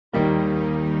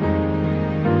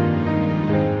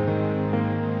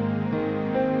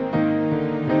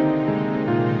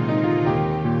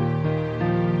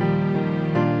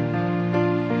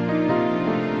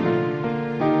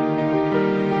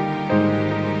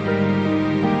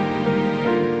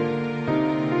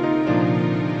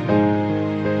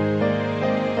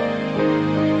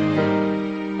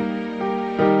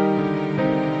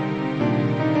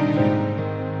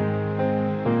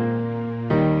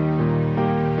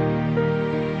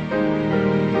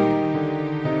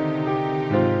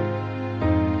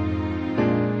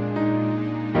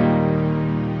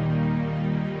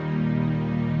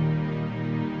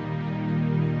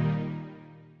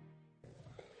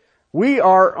We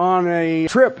are on a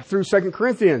trip through 2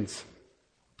 Corinthians.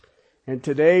 And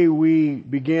today we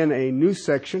begin a new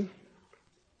section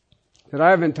that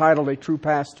I have entitled A True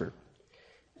Pastor.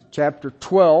 Chapter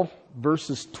 12,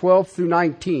 verses 12 through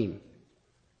 19.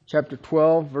 Chapter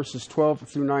 12, verses 12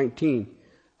 through 19.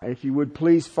 If you would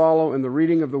please follow in the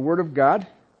reading of the Word of God,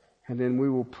 and then we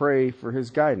will pray for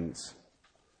His guidance.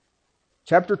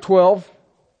 Chapter 12,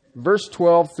 verse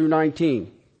 12 through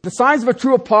 19. The signs of a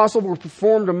true apostle were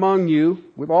performed among you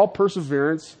with all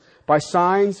perseverance by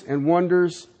signs and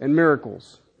wonders and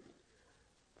miracles.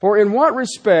 For in what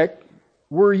respect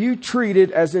were you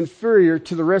treated as inferior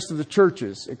to the rest of the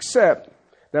churches, except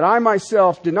that I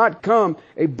myself did not come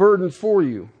a burden for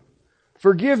you?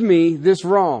 Forgive me this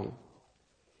wrong.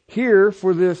 Here,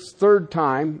 for this third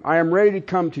time, I am ready to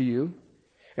come to you,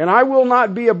 and I will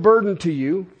not be a burden to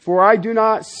you, for I do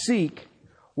not seek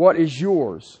what is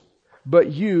yours.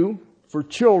 But you, for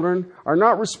children, are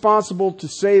not responsible to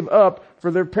save up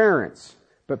for their parents,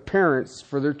 but parents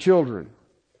for their children.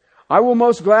 I will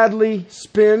most gladly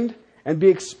spend and be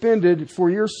expended for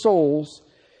your souls.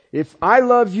 If I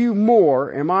love you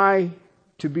more, am I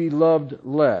to be loved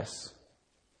less?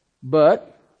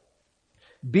 But,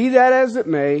 be that as it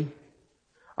may,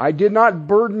 I did not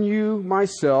burden you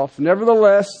myself.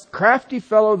 Nevertheless, crafty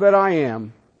fellow that I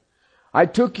am, I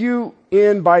took you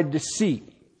in by deceit.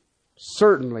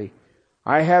 Certainly,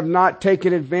 I have not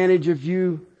taken advantage of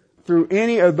you through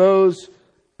any of those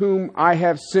whom I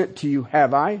have sent to you,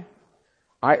 have I?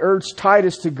 I urged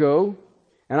Titus to go,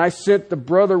 and I sent the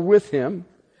brother with him.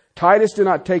 Titus did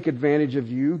not take advantage of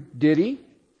you, did he?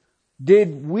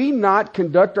 Did we not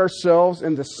conduct ourselves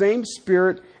in the same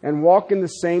spirit and walk in the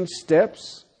same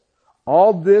steps?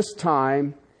 All this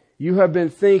time, you have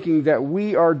been thinking that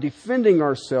we are defending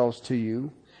ourselves to you.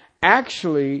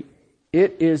 Actually,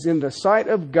 it is in the sight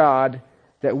of God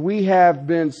that we have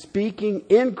been speaking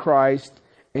in Christ,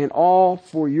 and all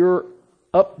for your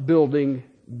upbuilding,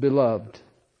 beloved.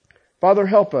 Father,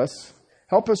 help us.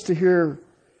 Help us to hear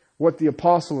what the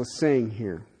apostle is saying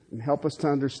here, and help us to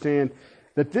understand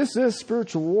that this is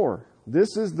spiritual war.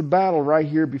 This is the battle right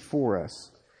here before us.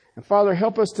 And Father,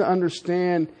 help us to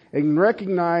understand and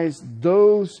recognize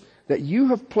those that you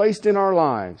have placed in our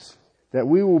lives, that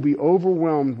we will be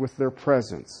overwhelmed with their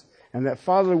presence. And that,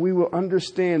 Father, we will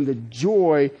understand the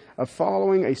joy of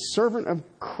following a servant of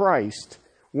Christ,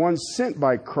 one sent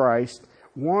by Christ,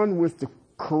 one with the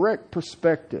correct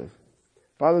perspective.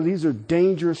 Father, these are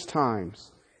dangerous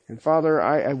times. And Father,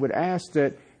 I would ask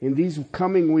that in these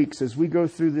coming weeks as we go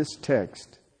through this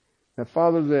text, that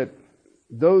Father, that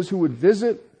those who would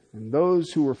visit and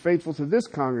those who are faithful to this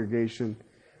congregation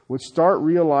would start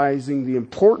realizing the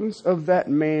importance of that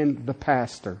man, the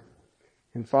pastor.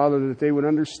 And Father, that they would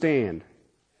understand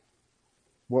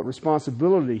what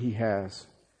responsibility he has.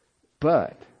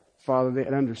 But, Father,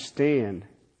 they'd understand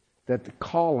that the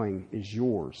calling is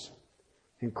yours.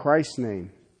 In Christ's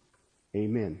name,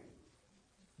 amen.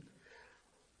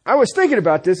 I was thinking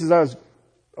about this as I was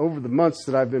over the months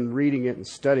that I've been reading it and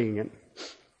studying it.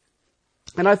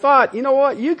 And I thought, you know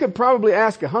what? You could probably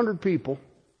ask 100 people,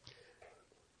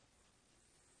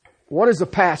 what is a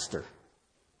pastor?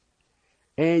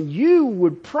 And you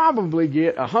would probably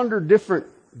get 100 different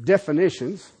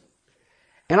definitions.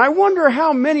 And I wonder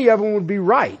how many of them would be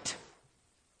right.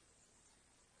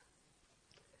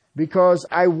 Because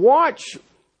I watch,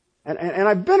 and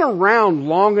I've been around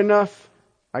long enough,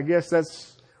 I guess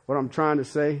that's what I'm trying to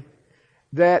say,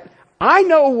 that I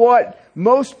know what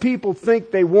most people think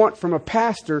they want from a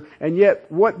pastor, and yet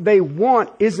what they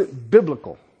want isn't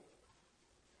biblical.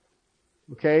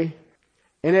 Okay?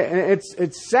 And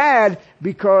it's sad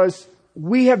because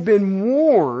we have been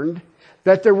warned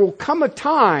that there will come a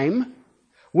time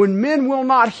when men will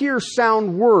not hear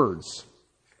sound words.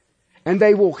 And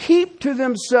they will heap to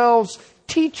themselves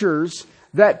teachers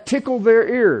that tickle their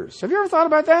ears. Have you ever thought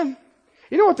about that?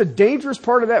 You know what the dangerous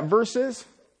part of that verse is?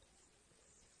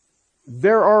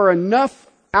 There are enough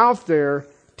out there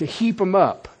to heap them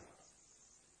up.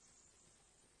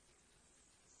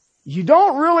 You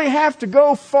don't really have to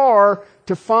go far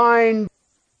to find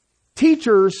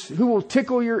teachers who will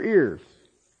tickle your ears.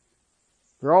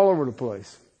 They're all over the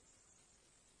place.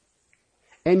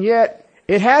 And yet,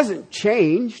 it hasn't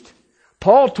changed.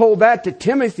 Paul told that to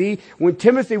Timothy when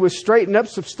Timothy was straightening up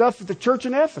some stuff at the church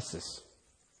in Ephesus.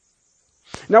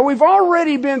 Now, we've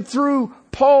already been through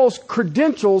Paul's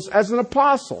credentials as an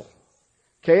apostle.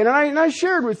 Okay, and I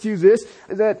shared with you this,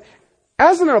 that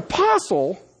as an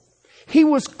apostle, he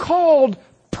was called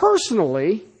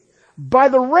personally by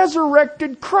the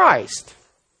resurrected Christ.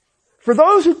 For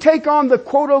those who take on the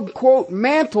quote-unquote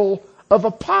mantle of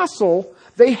apostle,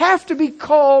 they have to be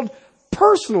called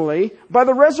personally by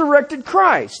the resurrected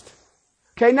Christ.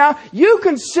 Okay, now you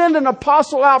can send an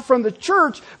apostle out from the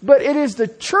church, but it is the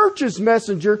church's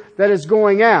messenger that is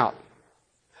going out.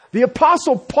 The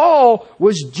apostle Paul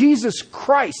was Jesus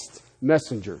Christ's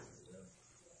messenger.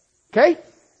 Okay?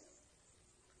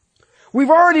 We've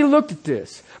already looked at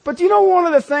this. But you know, one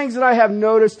of the things that I have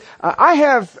noticed, I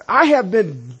have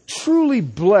been truly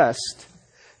blessed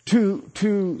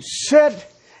to sit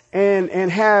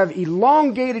and have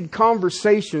elongated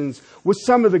conversations with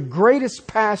some of the greatest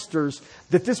pastors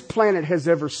that this planet has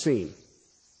ever seen.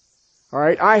 All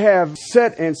right, I have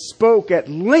sat and spoke at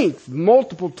length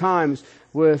multiple times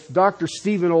with Dr.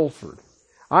 Stephen Olford.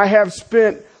 I have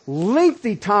spent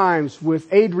lengthy times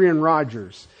with Adrian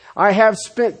Rogers. I have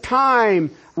spent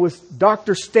time with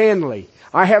Dr. Stanley.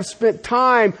 I have spent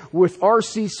time with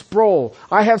R.C. Sproul.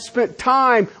 I have spent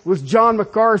time with John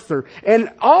MacArthur.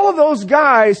 And all of those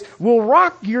guys will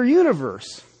rock your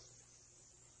universe.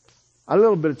 A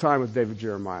little bit of time with David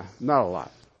Jeremiah. Not a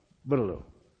lot, but a little.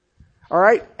 All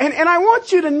right? And I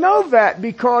want you to know that,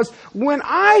 because when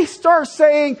I start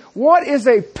saying, what is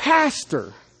a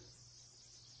pastor?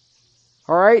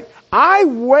 All right? I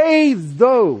weigh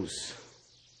those.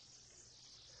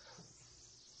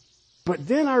 But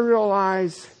then I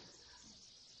realize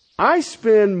I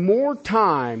spend more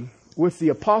time with the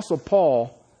Apostle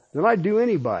Paul than I do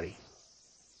anybody.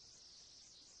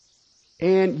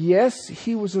 And yes,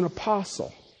 he was an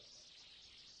apostle,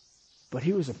 but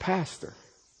he was a pastor.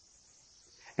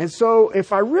 And so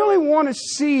if I really want to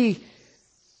see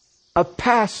a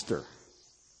pastor,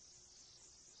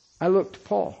 I look to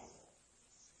Paul.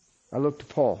 I look to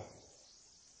Paul.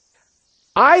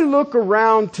 I look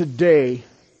around today,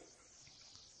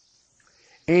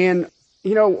 and,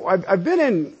 you know, I've been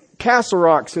in Castle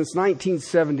Rock since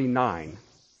 1979.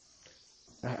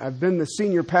 I've been the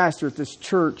senior pastor at this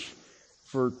church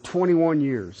for 21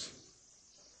 years.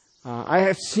 I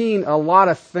have seen a lot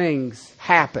of things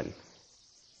happen.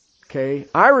 Okay,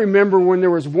 I remember when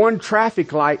there was one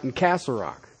traffic light in Castle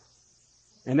Rock,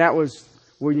 and that was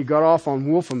when you got off on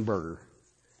Wolfenberger.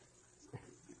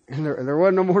 And there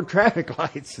wasn't no more traffic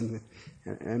lights, and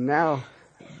now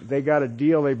they got a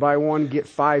deal. They buy one, get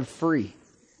 5 free.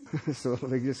 So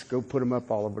they just go put them up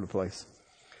all over the place.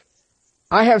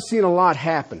 I have seen a lot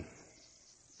happen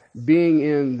being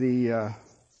in the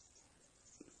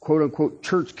quote-unquote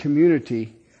church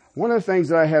community. One of the things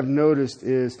that I have noticed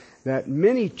is that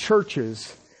many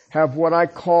churches have what I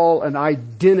call an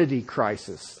identity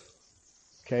crisis.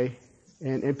 Okay?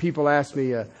 And people ask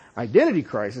me, identity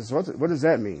crisis, what does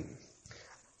that mean?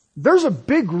 There's a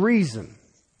big reason,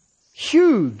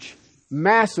 huge,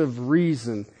 massive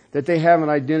reason that they have an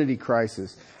identity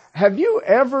crisis. Have you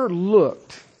ever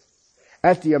looked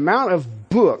at the amount of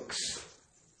books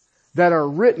that are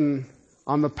written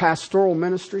on the pastoral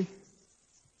ministry?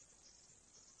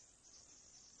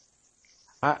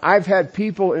 I've had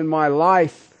people in my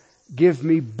life give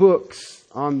me books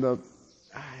on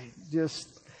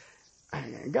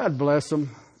God bless them.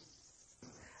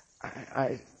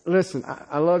 Listen,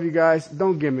 I love you guys.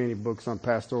 Don't give me any books on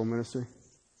pastoral ministry.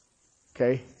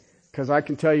 Okay? Because I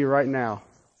can tell you right now,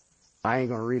 I ain't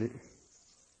going to read it.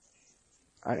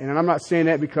 And I'm not saying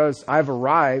that because I've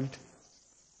arrived.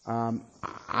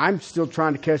 I'm still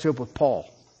trying to catch up with Paul.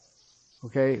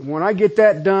 Okay? When I get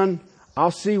that done,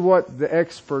 I'll see what the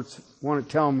experts want to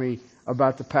tell me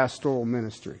about the pastoral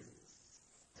ministry.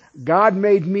 God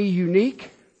made me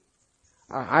unique.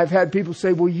 I've had people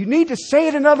say, well, you need to say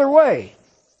it another way.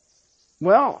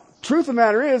 Well, truth of the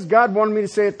matter is, God wanted me to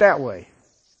say it that way.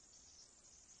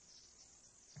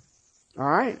 All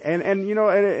right? And you know,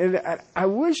 and I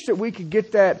wish that we could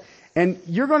get that. And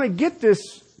you're going to get this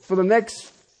for the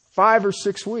next 5 or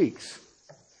 6 weeks.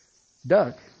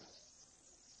 Doug.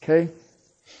 Okay?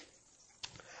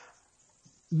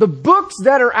 The books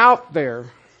that are out there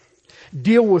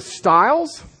deal with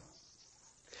styles.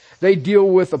 They deal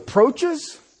with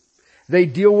approaches. They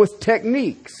deal with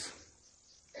techniques.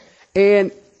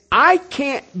 And I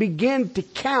can't begin to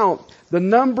count the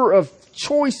number of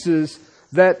choices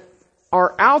that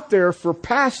are out there for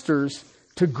pastors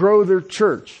to grow their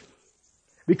church.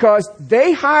 Because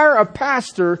they hire a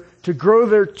pastor to grow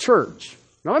their church.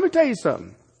 Now let me tell you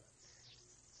something.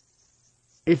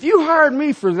 If you hired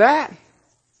me for that,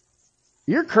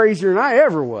 you're crazier than I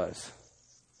ever was.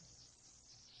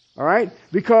 All right?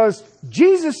 Because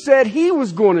Jesus said He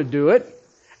was going to do it,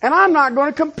 and I'm not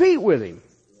going to compete with Him.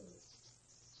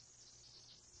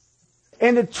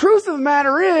 And the truth of the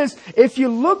matter is, if you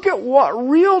look at what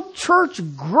real church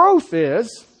growth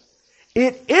is,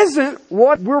 it isn't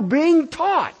what we're being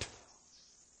taught.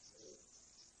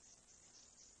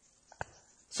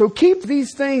 So keep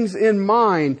these things in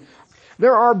mind.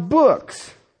 There are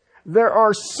books. There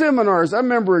are seminars. I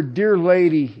remember a dear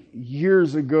lady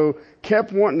years ago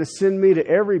kept wanting to send me to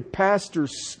every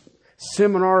pastor's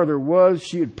seminar there was.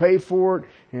 She would pay for it,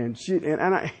 and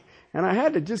I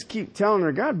had to just keep telling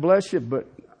her, God bless you, but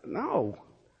no,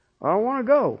 I don't want to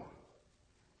go.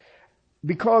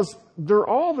 Because they're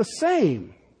all the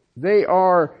same. They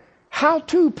are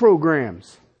how-to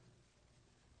programs.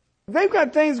 They've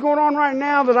got things going on right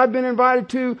now that I've been invited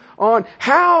to on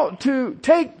how to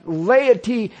take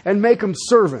laity and make them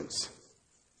servants.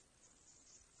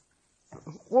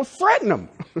 Well, threaten them.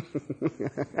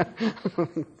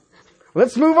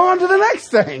 Let's move on to the next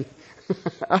thing.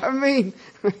 But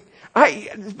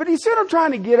you see what I'm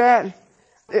trying to get at?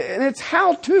 And it's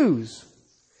how-tos.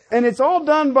 And it's all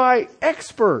done by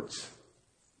experts.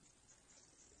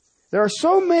 There are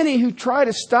so many who try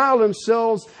to style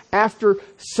themselves after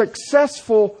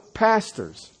successful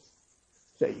pastors.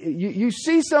 You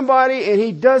see somebody and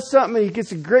he does something and he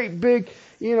gets a great big,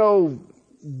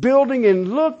 building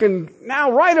and look, and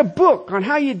now write a book on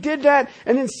how you did that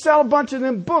and then sell a bunch of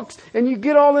them books and you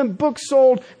get all them books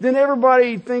sold, then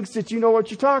everybody thinks that you know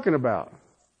what you're talking about.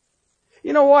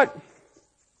 You know what?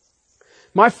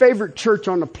 My favorite church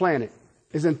on the planet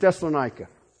is in Thessalonica.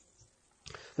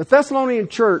 The Thessalonian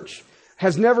church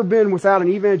has never been without an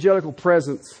evangelical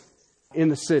presence in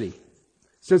the city.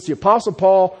 Since the Apostle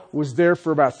Paul was there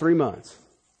for about 3 months.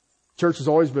 Church has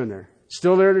always been there.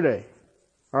 Still there today.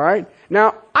 All right?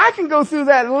 Now, I can go through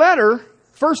that letter,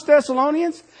 1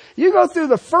 Thessalonians. You go through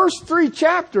the first 3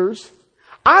 chapters.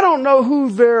 I don't know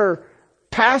who their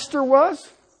pastor was.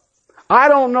 I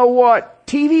don't know what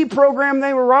TV program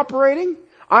they were operating.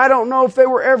 I don't know if they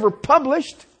were ever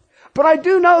published. But I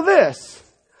do know this.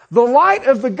 The light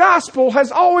of the gospel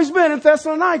has always been in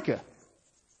Thessalonica.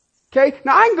 Okay?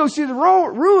 Now I can go see the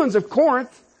ruins of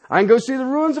Corinth. I can go see the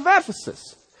ruins of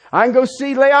Ephesus. I can go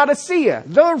see Laodicea,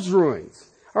 those ruins.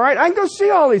 All right? I can go see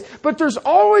all these. But there's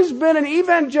always been an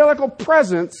evangelical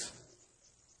presence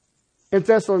in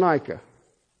Thessalonica.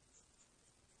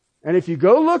 And if you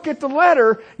go look at the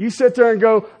letter, you sit there and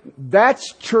go,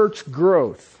 that's church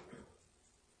growth.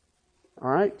 All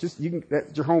right?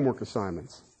 That's your homework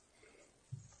assignments.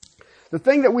 The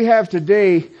thing that we have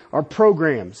today are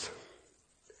programs,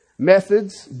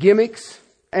 methods, gimmicks.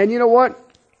 And you know what?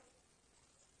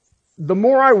 The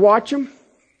more I watch them,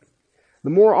 the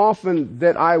more often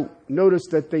that I notice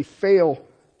that they fail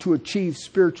to achieve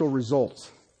spiritual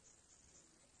results.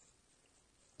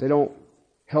 They don't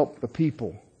help the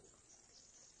people.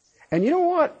 And you know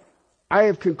what? I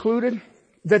have concluded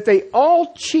that they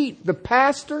all cheat the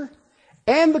pastor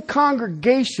and the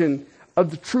congregation of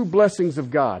the true blessings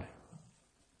of God.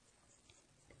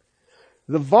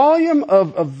 The volume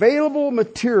of available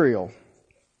material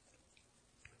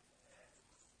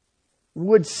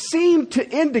would seem to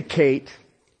indicate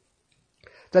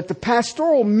that the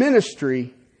pastoral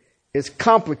ministry is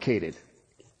complicated.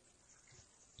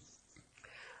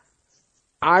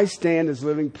 I stand as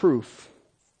living proof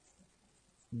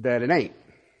that it ain't.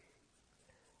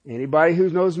 Anybody who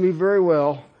knows me very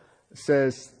well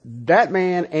says, that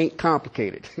man ain't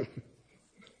complicated.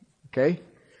 Okay?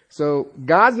 So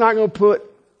God's not going to put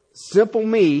simple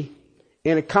me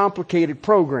in a complicated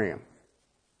program.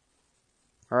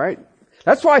 All right?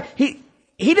 That's why he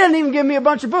doesn't even give me a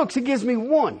bunch of books. He gives me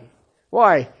one.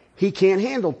 Why? He can't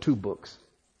handle 2 books.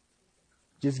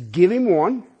 Just give him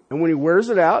one, and when he wears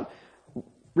it out,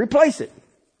 replace it.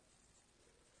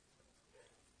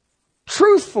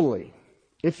 Truthfully,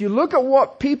 if you look at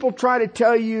what people try to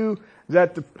tell you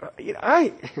that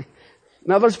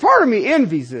now there's part of me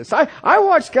envies this. I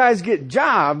watch guys get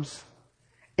jobs,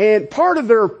 and part of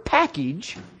their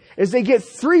package is they get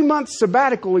 3 months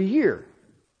sabbatical a year.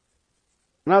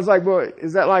 And I was like, well,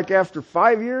 is that like after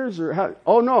 5 years or how?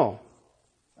 Oh no.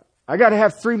 I got to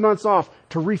have 3 months off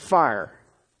to refire.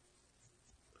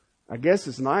 I guess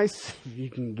it's nice if you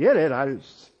can get it.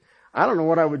 I don't know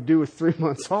what I would do with 3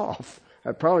 months off.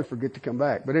 I'd probably forget to come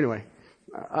back. But anyway,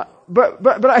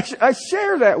 but I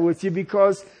share that with you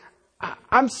because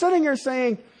I'm sitting here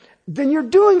saying, then you're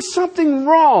doing something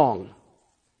wrong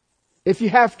if you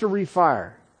have to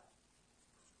refire.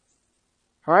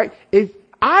 All right? If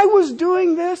I was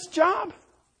doing this job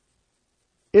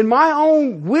in my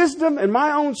own wisdom and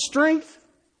my own strength,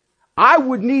 I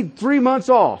would need 3 months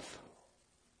off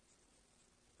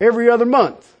every other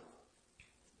month.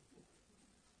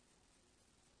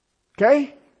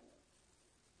 Okay?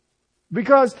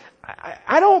 Because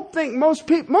I don't think most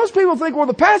people think, well,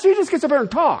 the pastor, he just gets up there and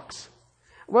talks.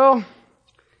 Well,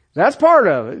 that's part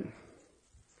of it.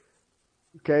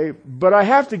 Okay? But I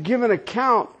have to give an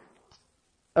account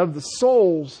of the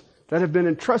souls that have been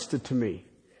entrusted to me.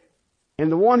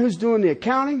 And the one who's doing the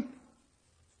accounting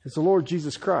is the Lord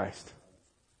Jesus Christ.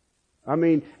 I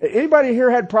mean, anybody here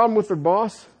had a problem with their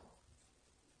boss?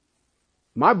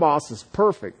 My boss is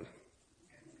perfect.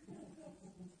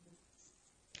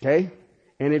 Okay?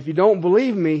 And if you don't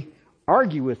believe me,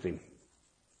 argue with him.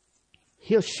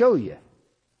 He'll show you.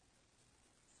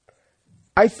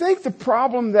 I think the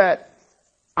problem that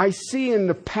I see in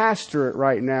the pastorate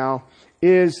right now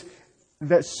is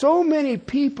that so many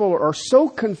people are so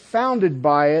confounded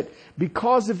by it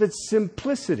because of its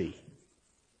simplicity.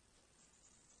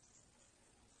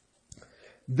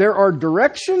 There are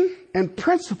direction and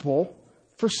principle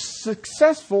for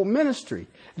successful ministry.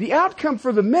 The outcome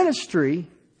for the ministry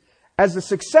as a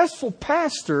successful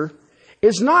pastor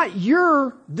is not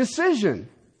your decision.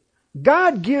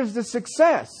 God gives the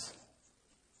success.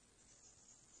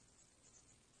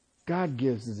 God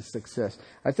gives the success.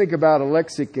 I think about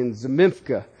Alexic in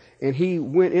Zemivka, and he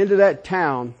went into that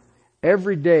town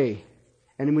every day.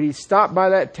 And when he stopped by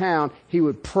that town, he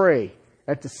would pray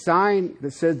at the sign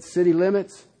that said city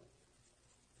limits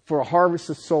for a harvest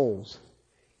of souls.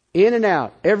 In and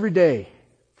out every day,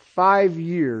 5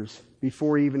 years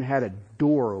before he even had a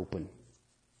door open.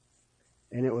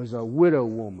 And it was a widow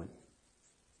woman.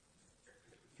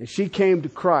 And she came to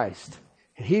Christ.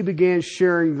 And he began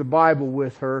sharing the Bible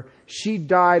with her. She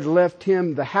died, left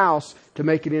him the house to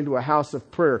make it into a house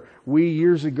of prayer.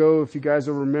 Years ago, if you guys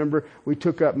will remember, we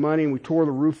took up money and we tore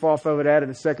the roof off of it, added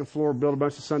a second floor, built a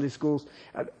bunch of Sunday schools.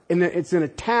 And it's in a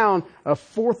town of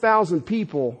 4,000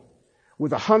 people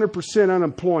with 100%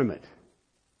 unemployment.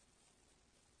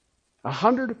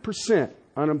 100%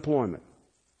 unemployment.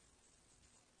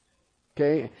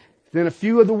 Okay? Then a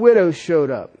few of the widows showed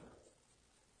up.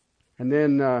 And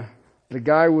then the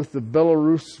guy with the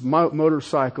Belarus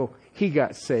motorcycle, he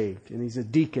got saved. And he's a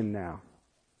deacon now.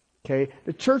 Okay?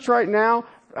 The church right now,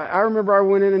 I remember I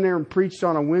went in there and preached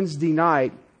on a Wednesday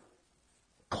night.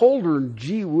 Colder than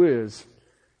gee whiz.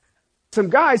 Some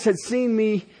guys had seen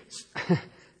me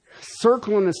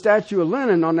circling the statue of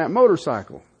Lenin on that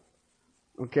motorcycle.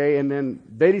 Okay? And then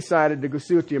they decided to go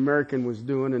see what the American was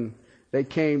doing, and they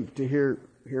came to hear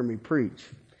me preach.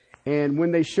 And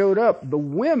when they showed up, the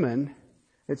women,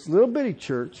 it's a little bitty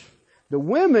church, the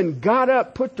women got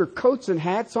up, put their coats and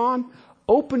hats on,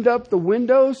 opened up the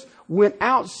windows, went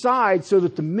outside so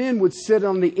that the men would sit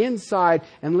on the inside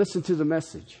and listen to the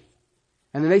message.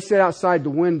 And then they sat outside the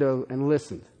window and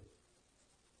listened.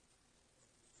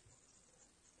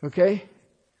 Okay?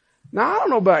 Now, I don't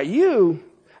know about you.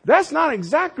 That's not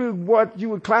exactly what you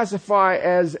would classify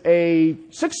as a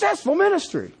successful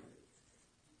ministry.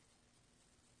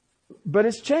 But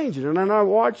it's changing. And then I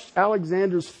watched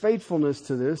Alexander's faithfulness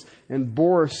to this. And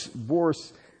Boris,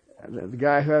 the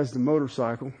guy who has the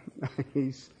motorcycle,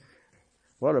 he's,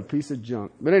 what a piece of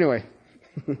junk. But anyway.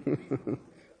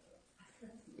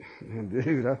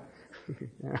 Dude,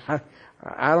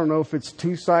 I don't know if it's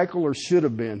two-cycle or should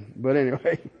have been. But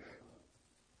anyway.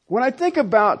 When I think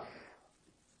about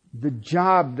the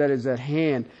job that is at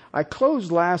hand, I closed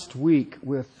last week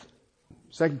with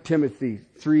 2 Timothy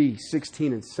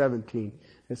 3:16 and 17.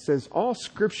 It says, all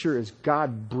Scripture is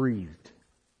God-breathed.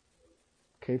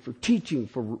 Okay, for teaching,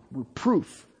 for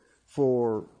reproof,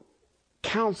 for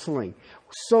counseling,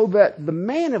 so that the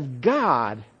man of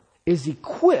God is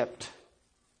equipped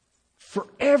for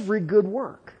every good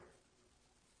work.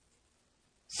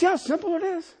 See how simple it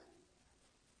is?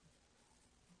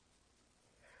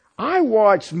 I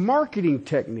watch marketing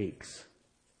techniques.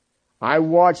 I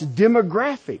watch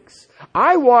demographics.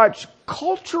 I watch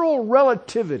cultural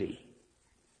relativity.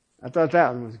 I thought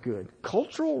that one was good.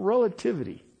 Cultural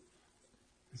relativity.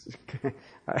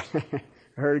 I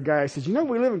heard a guy says, you know,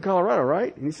 we live in Colorado,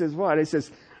 right? And he says, what? He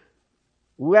says,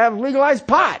 we have legalized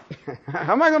pot.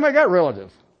 How am I going to make that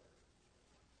relative?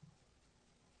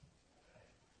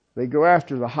 They go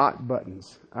after the hot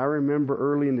buttons. I remember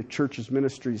early in the church's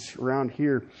ministries around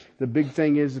here, the big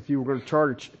thing is if you were going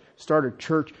to start a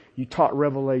church, you taught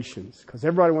Revelations. Because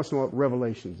everybody wants to know what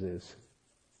Revelations is.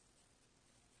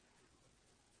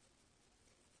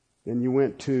 Then you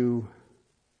went to,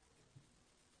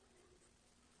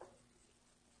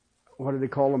 what do they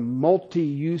call them?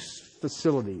 Multi-use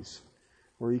facilities.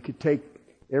 Where you could take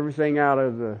everything out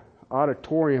of the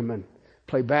auditorium and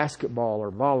play basketball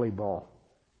or volleyball.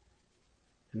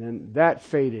 And then that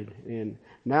faded. And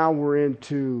now we're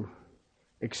into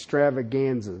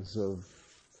extravaganzas of,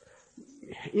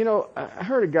 you know, I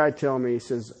heard a guy tell me, he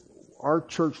says, our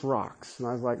church rocks. And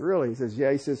I was like, really? He says,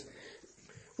 yeah. He says,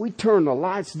 we turn the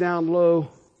lights down low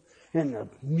and the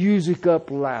music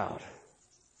up loud.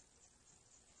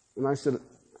 And I said,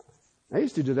 I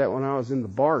used to do that when I was in the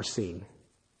bar scene.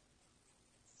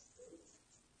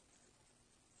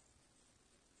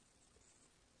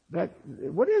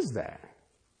 What is that?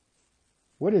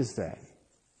 What is that?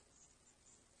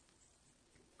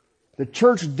 The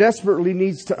church desperately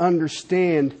needs to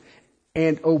understand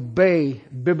and obey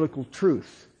biblical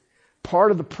truth.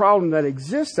 Part of the problem that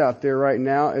exists out there right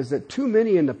now is that too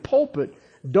many in the pulpit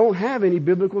don't have any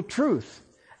biblical truth.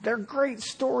 They're great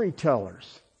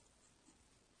storytellers.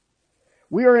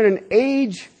 We are in an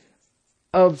age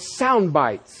of sound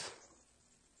bites.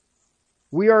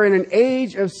 We are in an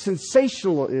age of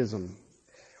sensationalism.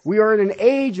 We are in an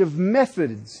age of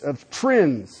methods, of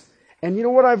trends. And you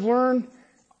know what I've learned?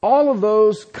 All of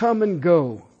those come and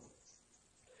go.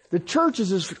 The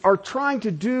churches are trying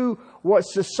to do what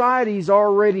society's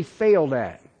already failed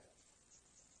at.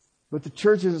 But the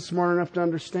church isn't smart enough to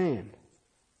understand.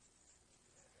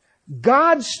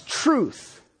 God's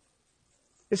truth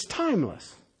is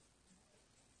timeless.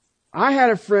 I had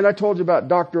a friend, I told you about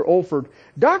Dr. Olford.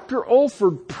 Dr.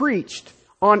 Olford preached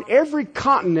on every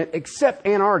continent except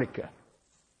Antarctica.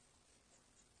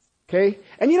 Okay?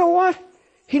 And you know what?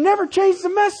 He never changed the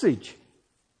message.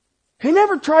 He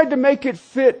never tried to make it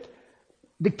fit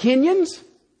the Kenyans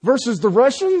versus the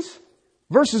Russians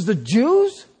versus the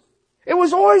Jews. It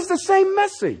was always the same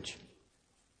message.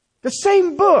 The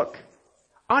same book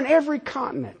on every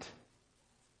continent.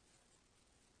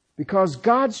 Because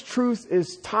God's truth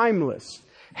is timeless.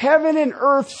 Heaven and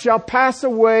earth shall pass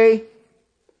away,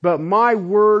 but my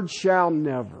word shall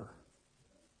never.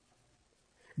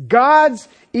 God's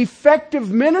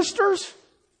effective ministers,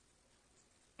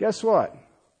 guess what?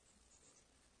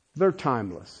 They're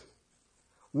timeless.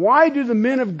 Why do the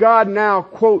men of God now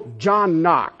quote John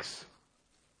Knox?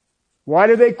 Why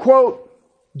do they quote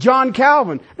John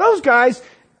Calvin? Those guys,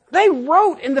 they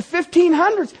wrote in the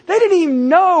 1500s. They didn't even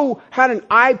know how an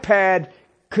iPad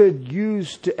could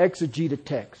use to exegete a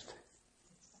text.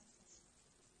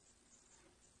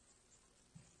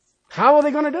 How are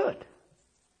they going to do it?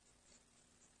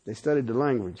 They studied the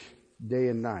language day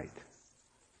and night.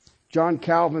 John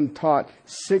Calvin taught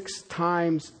 6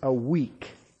 times a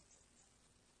week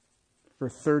for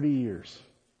 30 years.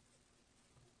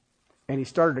 And he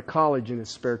started a college in his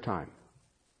spare time.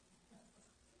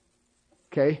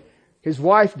 Okay? His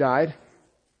wife died.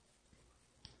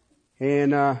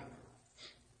 And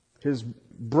his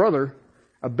brother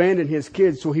abandoned his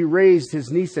kids, so he raised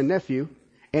his niece and nephew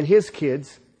and his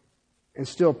kids and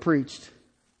still preached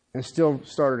and still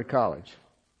started a college.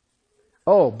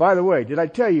 Oh, by the way, did I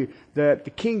tell you that the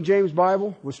King James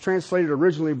Bible was translated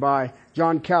originally by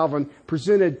John Calvin,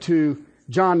 presented to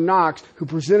John Knox, who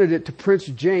presented it to Prince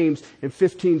James in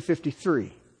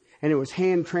 1553. And it was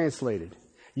hand translated.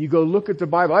 You go look at the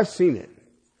Bible. I've seen it.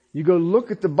 You go look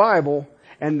at the Bible,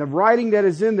 and the writing that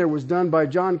is in there was done by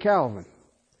John Calvin.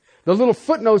 The little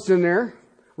footnotes in there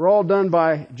were all done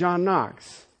by John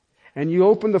Knox. And you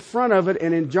open the front of it,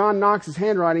 and in John Knox's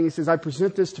handwriting, he says, I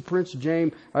present this to Prince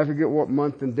James, I forget what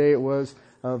month and day it was,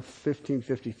 of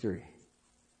 1553.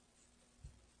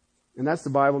 And that's the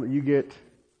Bible that you get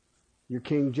your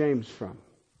King James from.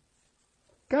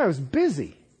 Guy was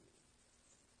busy.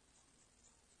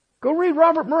 Go read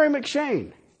Robert Murray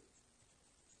McCheyne.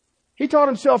 He taught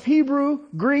himself Hebrew,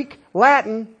 Greek,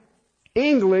 Latin,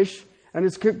 English, and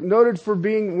is noted for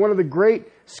being one of the great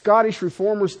Scottish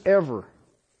reformers ever.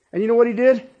 And you know what he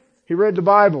did? He read the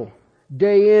Bible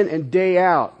day in and day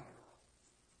out.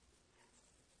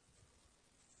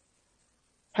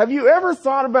 Have you ever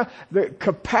thought about the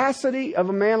capacity of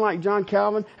a man like John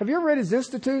Calvin? Have you ever read his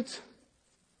Institutes?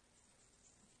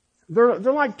 They're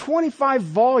like 25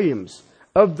 volumes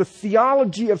of the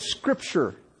theology of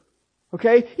Scripture.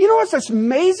 Okay? You know what's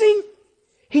amazing?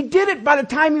 He did it by the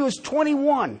time he was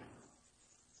 21.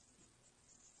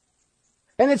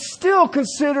 And it's still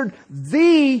considered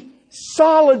the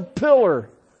solid pillar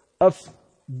of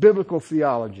biblical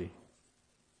theology.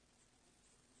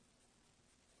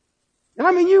 And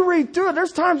I mean, you read through it.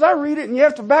 There's times I read it and you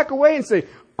have to back away and say,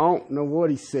 I don't know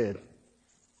what he said.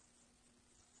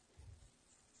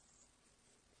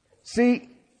 See,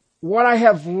 what I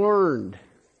have learned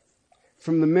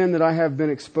from the men that I have been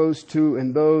exposed to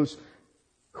and those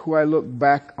who I look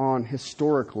back on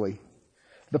historically,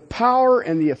 the power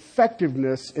and the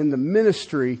effectiveness in the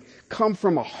ministry come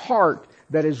from a heart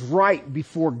that is right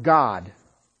before God.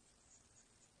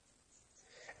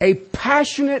 A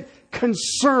passionate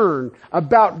concern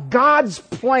about God's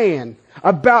plan,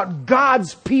 about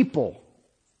God's people.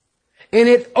 And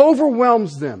it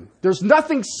overwhelms them. There's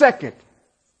nothing second.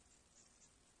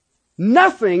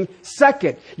 Nothing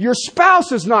second. Your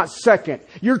spouse is not second.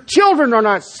 Your children are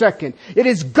not second. It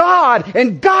is God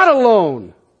and God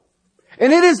alone.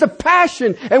 And it is the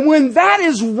passion. And when that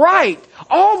is right,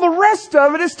 all the rest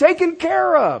of it is taken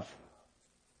care of.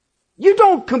 You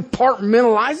don't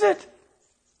compartmentalize it.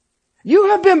 You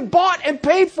have been bought and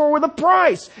paid for with a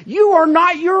price. You are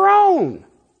not your own.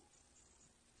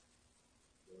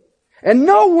 And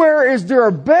nowhere is there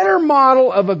a better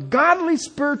model of a godly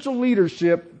spiritual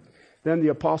leadership than the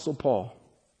Apostle Paul.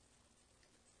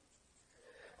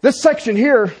 This section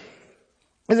here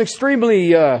is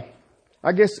extremely, I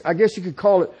guess you could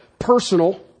call it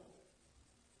personal.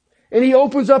 And he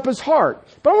opens up his heart.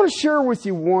 But I want to share with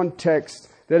you one text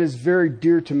that is very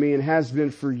dear to me and has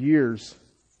been for years.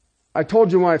 I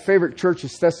told you my favorite church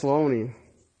is Thessalonian.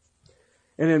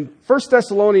 And in 1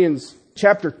 Thessalonians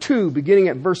chapter 2, beginning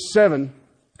at verse 7,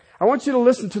 I want you to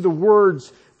listen to the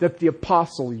words that the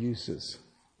apostle uses.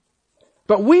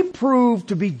 But we prove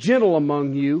to be gentle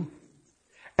among you,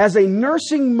 as a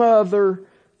nursing mother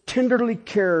tenderly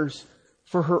cares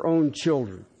for her own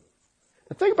children.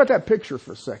 Now think about that picture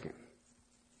for a second.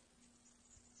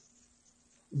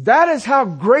 That is how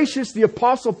gracious the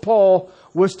Apostle Paul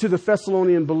was to the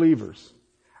Thessalonian believers.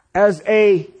 As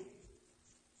a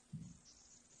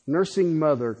nursing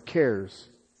mother cares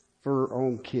for her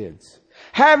own kids.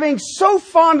 Having so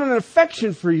fond an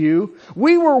affection for you,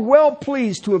 we were well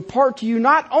pleased to impart to you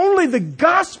not only the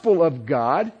gospel of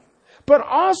God, but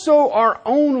also our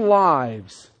own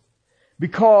lives,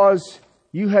 because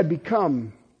you had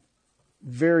become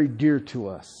very dear to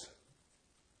us.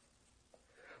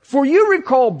 For you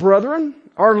recall, brethren,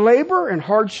 our labor and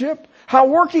hardship, how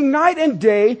working night and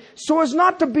day, so as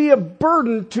not to be a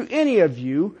burden to any of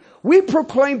you, we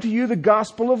proclaim to you the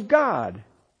gospel of God.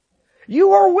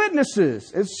 You are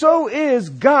witnesses, and so is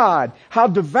God, how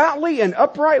devoutly and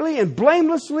uprightly and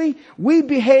blamelessly we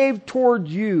behave toward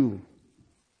you,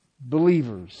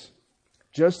 believers,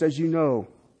 just as you know.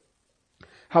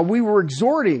 How we were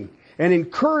exhorting and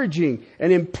encouraging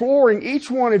and imploring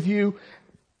each one of you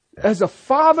as a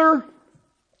father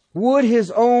would his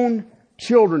own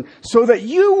children, so that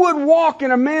you would walk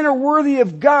in a manner worthy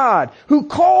of God, who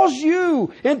calls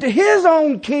you into His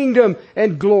own kingdom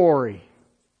and glory.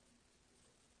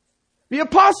 The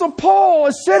Apostle Paul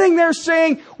is sitting there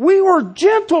saying, we were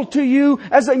gentle to you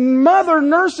as a mother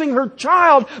nursing her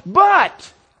child,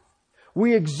 but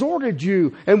we exhorted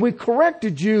you and we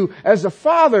corrected you as a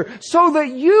father so that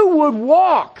you would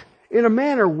walk in a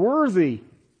manner worthy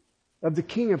of the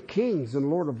King of Kings and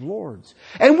Lord of Lords.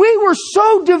 And we were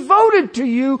so devoted to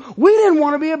you, we didn't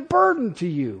want to be a burden to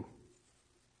you.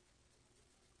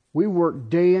 We worked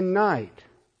day and night,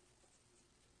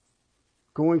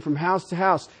 going from house to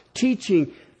house,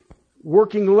 teaching,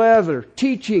 working leather,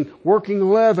 teaching, working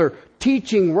leather,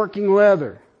 teaching, working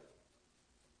leather.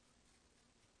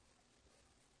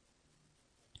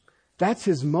 That's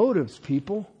his motives,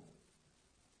 people.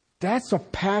 That's a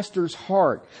pastor's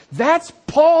heart. That's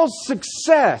Paul's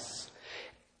success.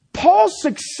 Paul's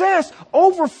success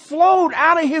overflowed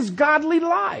out of his godly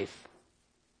life.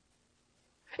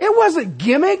 It wasn't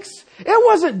gimmicks. It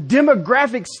wasn't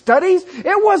demographic studies.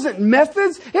 It wasn't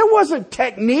methods. It wasn't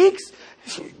techniques.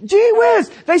 Gee whiz,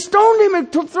 they stoned him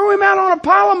and threw him out on a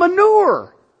pile of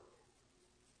manure.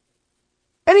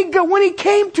 And when he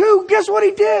came to, guess what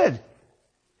he did?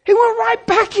 He went right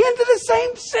back into the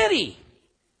same city.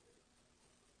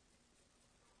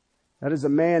 That is a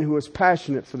man who is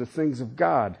passionate for the things of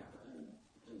God.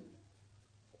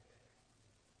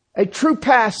 A true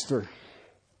pastor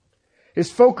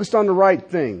is focused on the right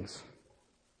things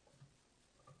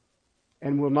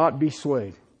and will not be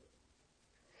swayed.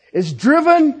 Is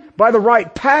driven by the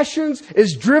right passions,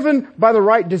 is driven by the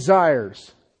right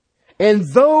desires. And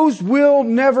those will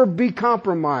never be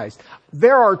compromised.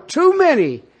 There are too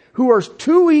many who are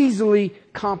too easily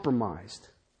compromised.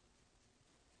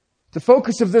 The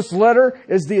focus of this letter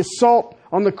is the assault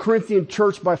on the Corinthian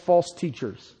church by false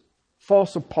teachers,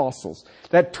 false apostles.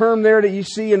 That term there that you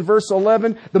see in verse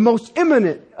 11, the most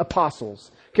eminent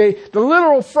apostles. Okay, the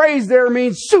literal phrase there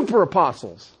means super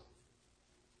apostles.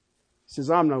 He says,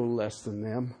 I'm no less than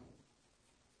them.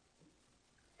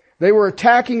 They were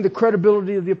attacking the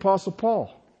credibility of the Apostle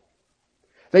Paul.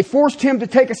 They forced him to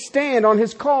take a stand on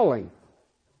his calling.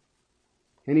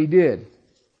 And he did.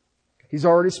 He's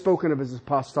already spoken of his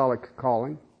apostolic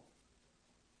calling.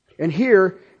 And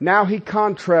here, now he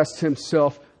contrasts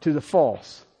himself to the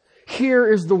false. Here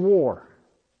is the war.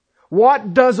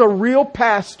 What does a real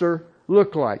pastor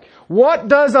look like? What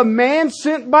does a man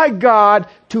sent by God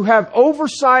to have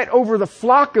oversight over the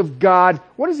flock of God,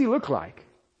 what does he look like?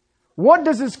 What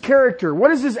does his character,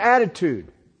 what is his attitude?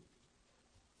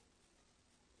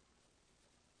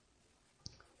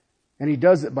 And he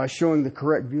does it by showing the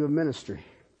correct view of ministry.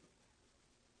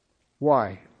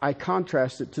 Why? I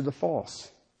contrast it to the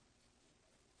false.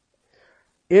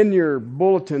 In your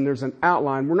bulletin, there's an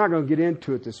outline. We're not going to get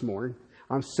into it this morning.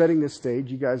 I'm setting this stage.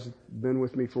 You guys have been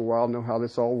with me for a while, know how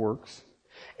this all works.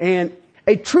 And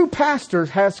a true pastor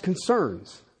has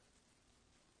concerns.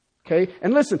 Okay?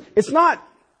 And listen, it's not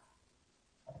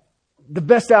the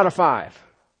best out of 5.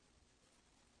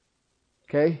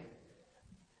 Okay?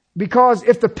 Because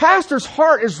if the pastor's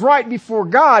heart is right before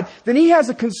God, then he has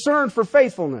a concern for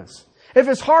faithfulness. If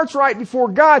his heart's right before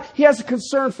God, he has a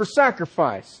concern for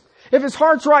sacrifice. If his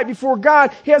heart's right before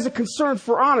God, he has a concern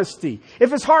for honesty.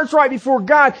 If his heart's right before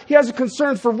God, he has a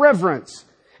concern for reverence.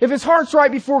 If his heart's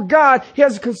right before God, he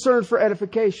has a concern for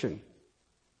edification.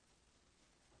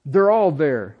 They're all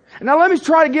there. Now let me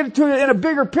try to get it to you in a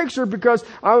bigger picture, because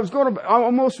I was going to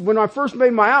almost, when I first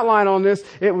made my outline on this,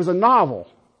 it was a novel.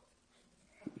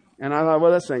 And I thought,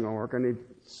 well, this ain't going to work. I need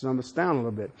to dumb this down a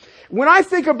little bit. When I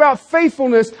think about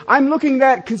faithfulness, I'm looking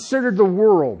at, considered the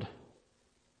world.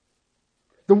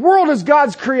 The world is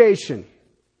God's creation.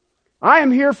 I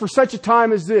am here for such a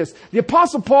time as this. The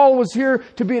Apostle Paul was here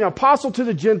to be an apostle to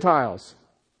the Gentiles.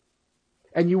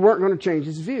 And you weren't going to change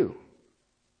his view.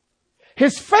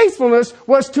 His faithfulness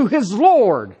was to his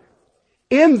Lord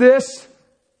in this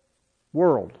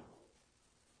world.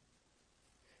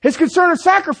 His concern of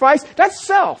sacrifice, that's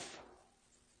self.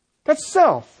 That's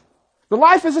self. The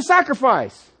life is a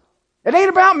sacrifice. It ain't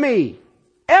about me.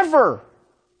 Ever.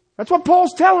 That's what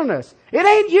Paul's telling us. It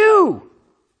ain't you.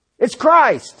 It's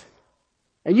Christ.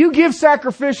 And you give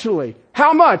sacrificially.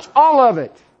 How much? All of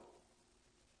it.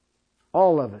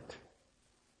 All of it.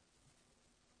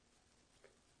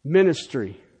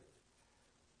 Ministry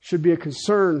should be a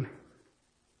concern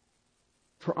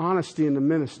for honesty in the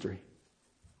ministry.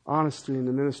 Honesty in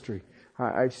the ministry.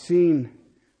 I've seen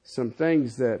some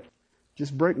things that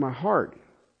just break my heart.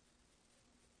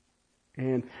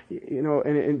 And, you know,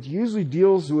 and it usually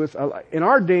deals with, in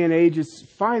our day and age, it's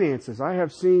finances. I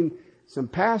have seen some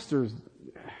pastors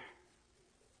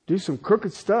do some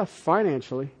crooked stuff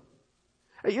financially.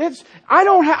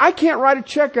 I can't write a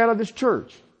check out of this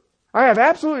church. I have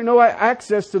absolutely no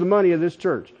access to the money of this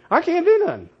church. I can't do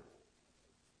nothing.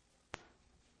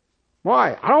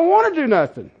 Why? I don't want to do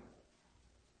nothing.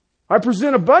 I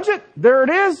present a budget. There it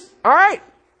is. All right.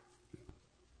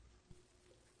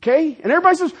 Okay? And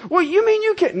everybody says, well, you mean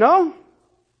you can't? No.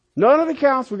 None of the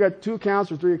accounts. We got 2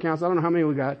 accounts or 3 accounts. I don't know how many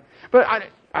we got. But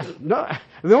no.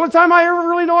 The only time I ever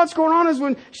really know what's going on is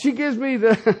when she gives me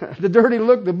the dirty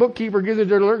look. The bookkeeper gives me the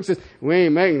dirty look and says, we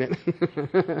ain't making it.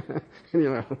 And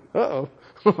you're like, uh-oh.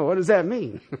 What does that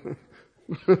mean?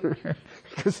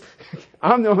 Because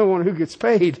I'm the only one who gets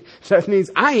paid. So that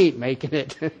means I ain't making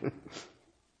it.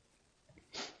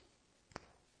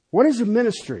 What is your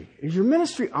ministry? Is your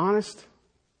ministry honest?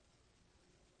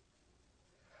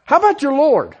 How about your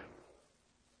Lord?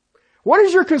 What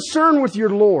is your concern with your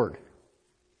Lord?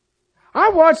 I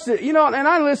watched it, you know,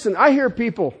 and I hear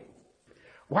people,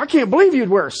 well, I can't believe you'd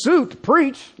wear a suit to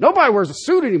preach. Nobody wears a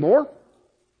suit anymore.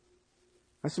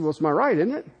 I said, well, it's my right,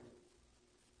 isn't it?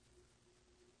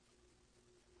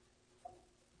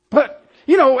 But,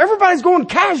 you know, everybody's going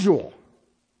casual.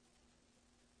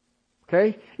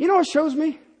 Okay? You know what it shows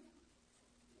me?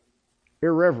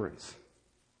 Irreverence.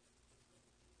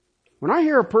 When I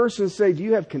hear a person say, do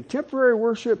you have contemporary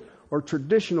worship or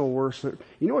traditional worship?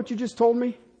 You know what you just told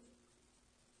me?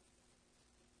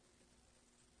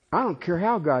 I don't care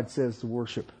how God says to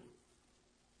worship.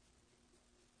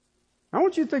 I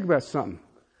want you to think about something.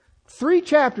 3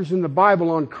 chapters in the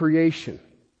Bible on creation.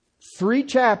 3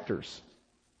 chapters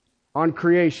on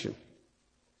creation.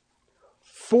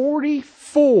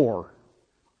 44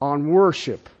 on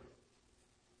worship.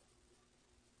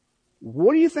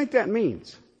 What do you think that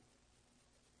means?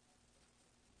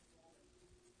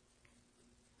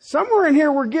 Somewhere in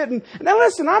here we're getting... Now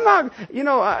listen, I'm not... You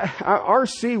know,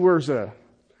 RC wears a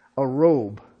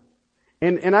robe.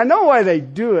 And I know why they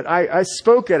do it. I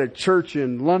spoke at a church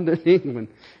in London, England,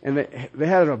 and they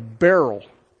had a barrel.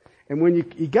 And when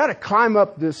you got to climb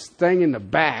up this thing in the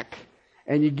back,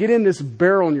 and you get in this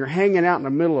barrel and you're hanging out in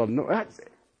the middle of...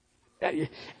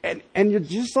 And you're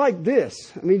just like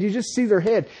this. I mean, you just see their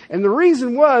head. And the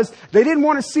reason was they didn't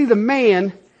want to see the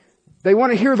man. They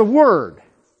want to hear the word.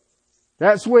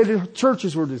 That's the way the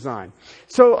churches were designed.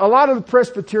 So a lot of the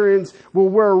Presbyterians will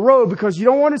wear a robe because you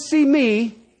don't want to see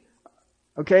me.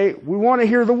 Okay, we want to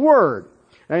hear the word.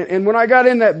 And when I got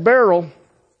in that barrel,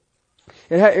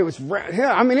 it was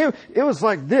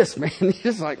like this, man.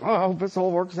 It's like, oh, I hope this all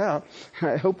works out.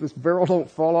 I hope this barrel don't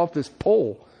fall off this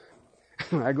pole.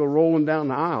 I go rolling down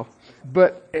the aisle.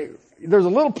 But there's a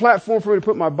little platform for me to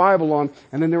put my Bible on,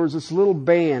 and then there was this little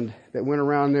band that went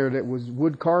around there that was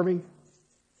wood carving.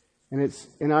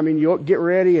 And I mean, you get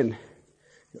ready, and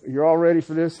you're all ready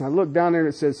for this. And I look down there, and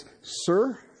it says,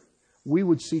 "Sir, we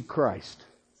would see Christ."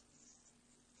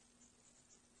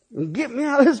 And get me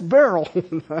out of this barrel.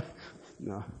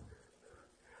 No.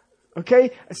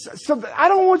 Okay? So I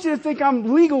don't want you to think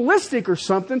I'm legalistic or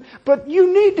something, but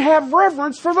you need to have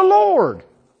reverence for the Lord.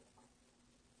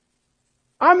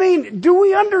 I mean, do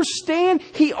we understand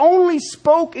He only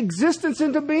spoke existence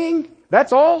into being?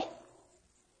 That's all.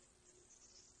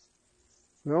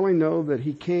 We only know that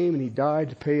He came and He died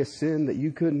to pay a sin that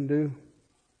you couldn't do.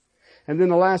 And then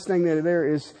the last thing that there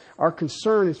is, our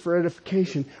concern is for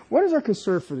edification. What is our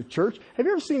concern for the church? Have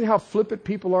you ever seen how flippant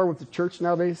people are with the church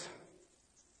nowadays?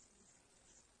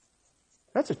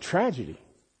 That's a tragedy.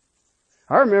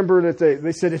 I remember that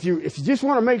they said, if you just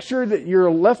want to make sure that you're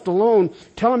left alone,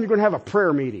 tell them you're going to have a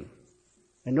prayer meeting.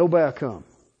 And nobody will come.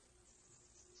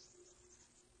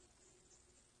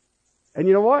 And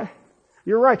you know what?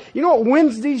 You're right. You know what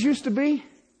Wednesdays used to be?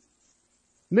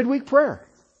 Midweek prayer.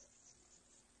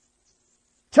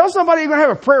 Tell somebody you're going to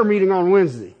have a prayer meeting on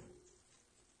Wednesday.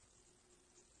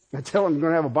 And tell them you're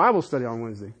going to have a Bible study on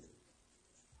Wednesday.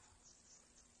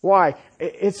 Why?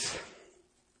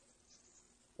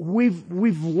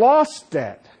 We've lost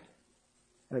that.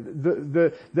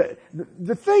 The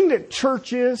thing that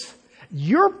church is,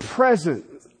 your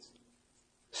presence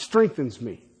strengthens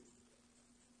me.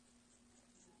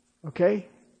 Okay?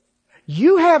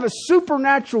 You have a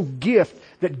supernatural gift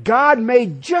that God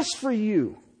made just for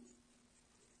you.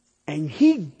 And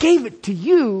He gave it to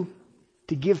you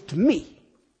to give to me.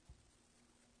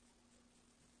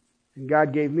 And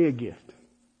God gave me a gift.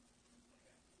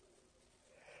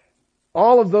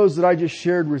 All of those that I just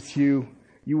shared with you,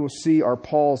 you will see are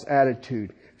Paul's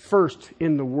attitude. First,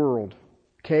 in the world.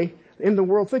 Okay? In the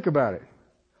world, think about it.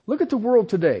 Look at the world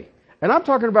today. And I'm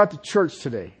talking about the church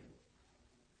today.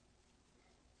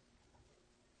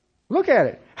 Look at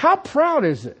it. How proud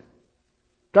is it?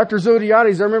 Dr.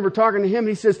 Zodhiates, I remember talking to him,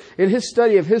 he says, in his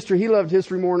study of history, he loved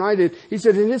history more than I did. He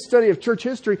said, in his study of church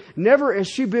history, never has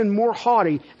she been more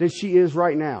haughty than she is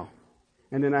right now.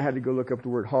 And then I had to go look up the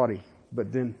word haughty.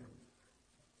 But then,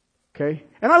 okay?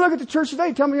 And I look at the church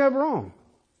today, tell me I'm wrong.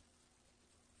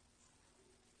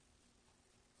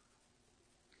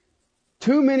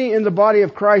 Too many in the body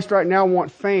of Christ right now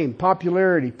want fame,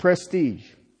 popularity, prestige.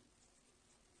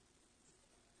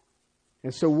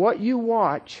 And so what you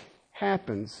watch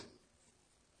happens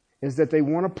is that they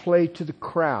want to play to the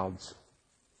crowds.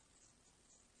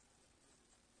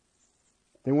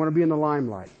 They want to be in the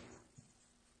limelight.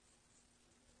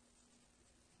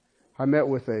 I met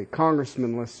with a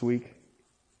congressman last week,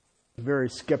 very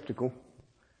skeptical.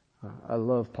 I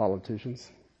love politicians.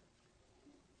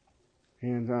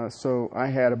 And so I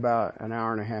had about an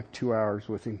hour and a half, 2 hours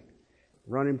with him,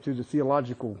 run him through the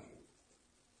theological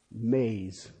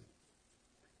maze.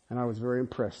 And I was very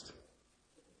impressed.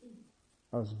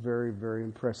 I was very, very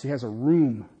impressed. He has a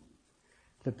room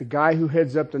that the guy who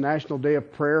heads up the National Day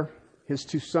of Prayer, his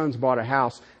two sons bought a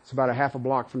house. It's about a half a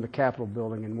block from the Capitol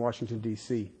building in Washington,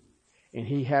 D.C. And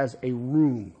he has a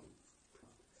room,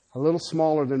 a little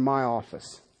smaller than my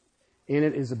office. In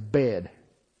it is a bed.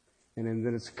 And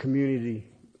then it's a community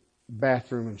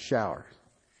bathroom and shower.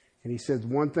 And he says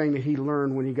one thing that he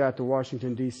learned when he got to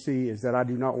Washington, D.C. is that I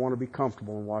do not want to be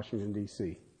comfortable in Washington,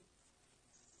 D.C.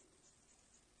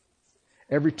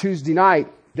 Every Tuesday night,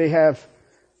 they have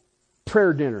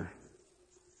prayer dinner.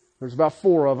 There's about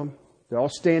 4 of them. They all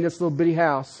stay in this little bitty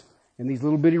house, in these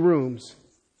little bitty rooms.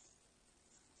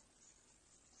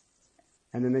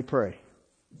 And then they pray.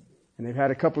 And they've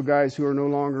had a couple of guys who are no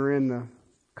longer in the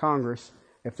Congress.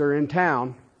 If they're in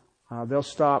town, they'll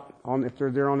stop if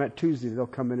they're there on that Tuesday, they'll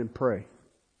come in and pray.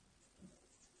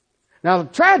 Now the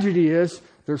tragedy is,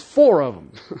 there's 4 of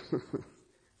them.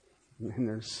 And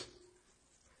there's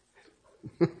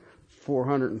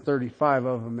 435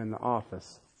 of them in the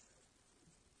office.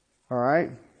 All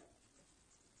right?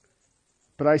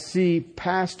 But I see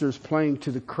pastors playing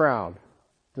to the crowd.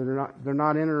 They're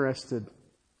not interested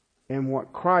in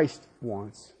what Christ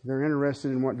wants. They're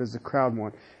interested in what does the crowd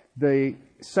want. The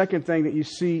second thing that you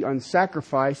see on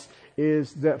sacrifice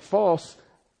is that false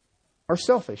are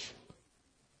selfish.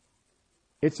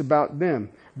 It's about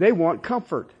them. They want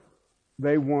comfort.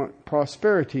 They want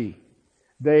prosperity.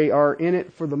 They are in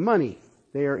it for the money.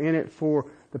 They are in it for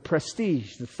the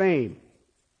prestige, the fame,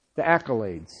 the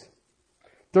accolades.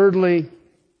 Thirdly,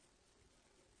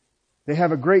 they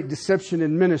have a great deception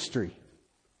in ministry.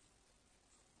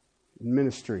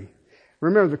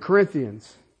 Remember the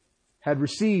Corinthians. had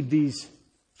received these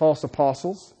false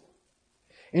apostles.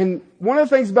 And one of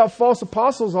the things about false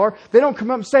apostles are they don't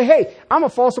come up and say, hey, I'm a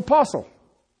false apostle.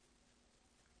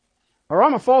 Or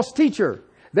I'm a false teacher.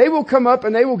 They will come up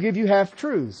and they will give you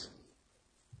half-truths.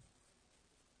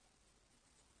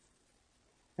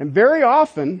 And very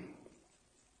often,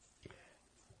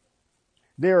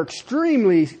 they're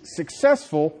extremely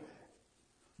successful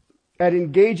at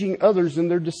engaging others in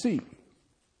their deceit,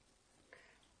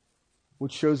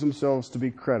 which shows themselves to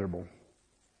be credible.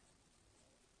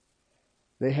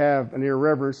 They have an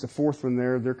irreverence. The fourth one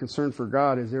there, their concern for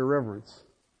God is irreverence.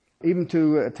 Even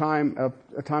to a time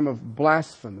of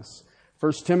blasphemous.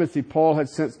 1 Timothy, Paul had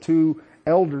sent 2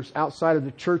 elders outside of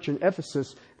the church in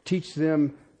Ephesus, teach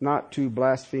them not to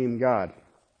blaspheme God.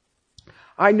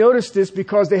 I notice this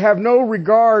because they have no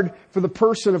regard for the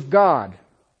person of God.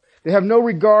 They have no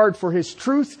regard for His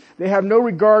truth. They have no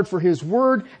regard for His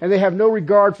word. And they have no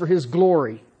regard for His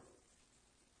glory.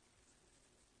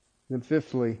 And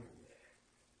fifthly,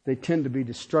 they tend to be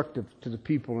destructive to the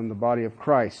people in the body of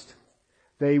Christ.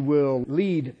 They will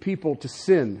lead people to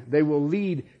sin. They will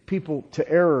lead people to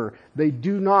error. They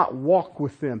do not walk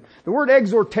with them. The word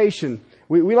exhortation,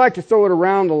 we like to throw it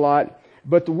around a lot,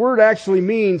 but the word actually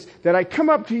means that I come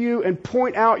up to you and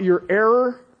point out your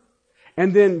error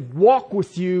and then walk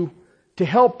with you to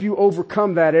help you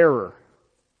overcome that error.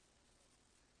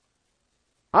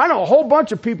 I know a whole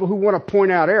bunch of people who want to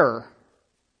point out error,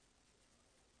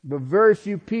 but very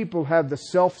few people have the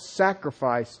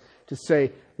self-sacrifice to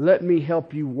say, let me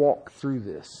help you walk through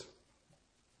this.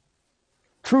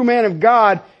 True man of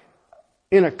God,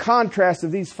 in a contrast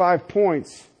of these 5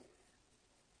 points,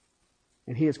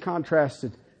 and he is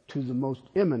contrasted to the most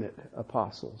eminent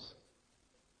apostles,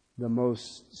 the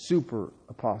most super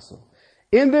apostle.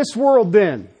 In this world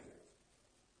then,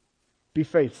 be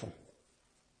faithful.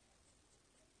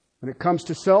 When it comes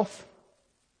to self,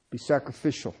 be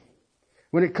sacrificial.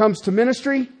 When it comes to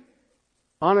ministry,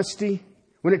 honesty.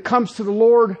 When it comes to the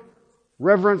Lord,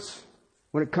 reverence.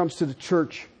 When it comes to the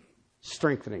church,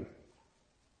 strengthening.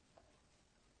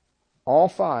 All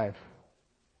 5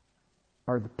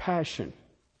 are the passion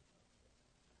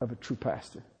of a true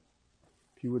pastor.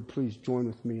 If you would please join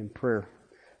with me in prayer.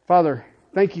 Father,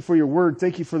 thank you for your word.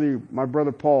 Thank you for my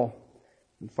brother Paul.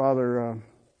 And Father,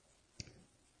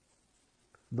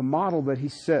 the model that he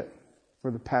set for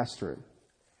the pastorate.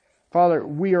 Father,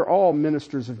 we are all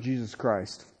ministers of Jesus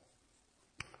Christ.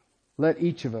 Let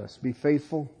each of us be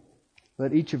faithful.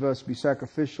 Let each of us be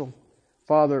sacrificial.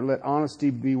 Father, let honesty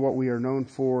be what we are known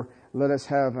for. Let us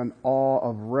have an awe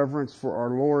of reverence for our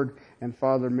Lord. And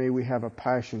Father, may we have a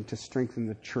passion to strengthen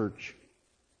the church,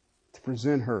 to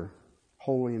present her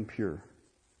holy and pure.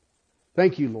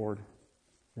 Thank you, Lord,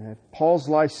 that Paul's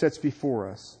life sets before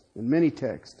us in many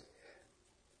texts.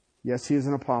 Yes, he is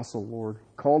an apostle, Lord,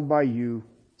 called by you,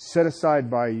 set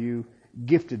aside by you,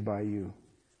 gifted by you.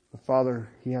 But Father,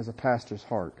 he has a pastor's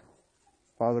heart.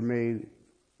 Father, may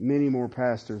many more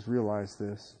pastors realize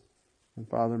this. And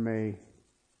Father, may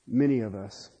many of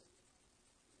us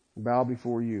bow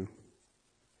before you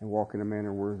and walk in a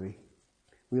manner worthy.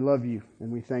 We love you and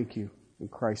we thank you. In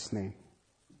Christ's name,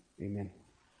 amen.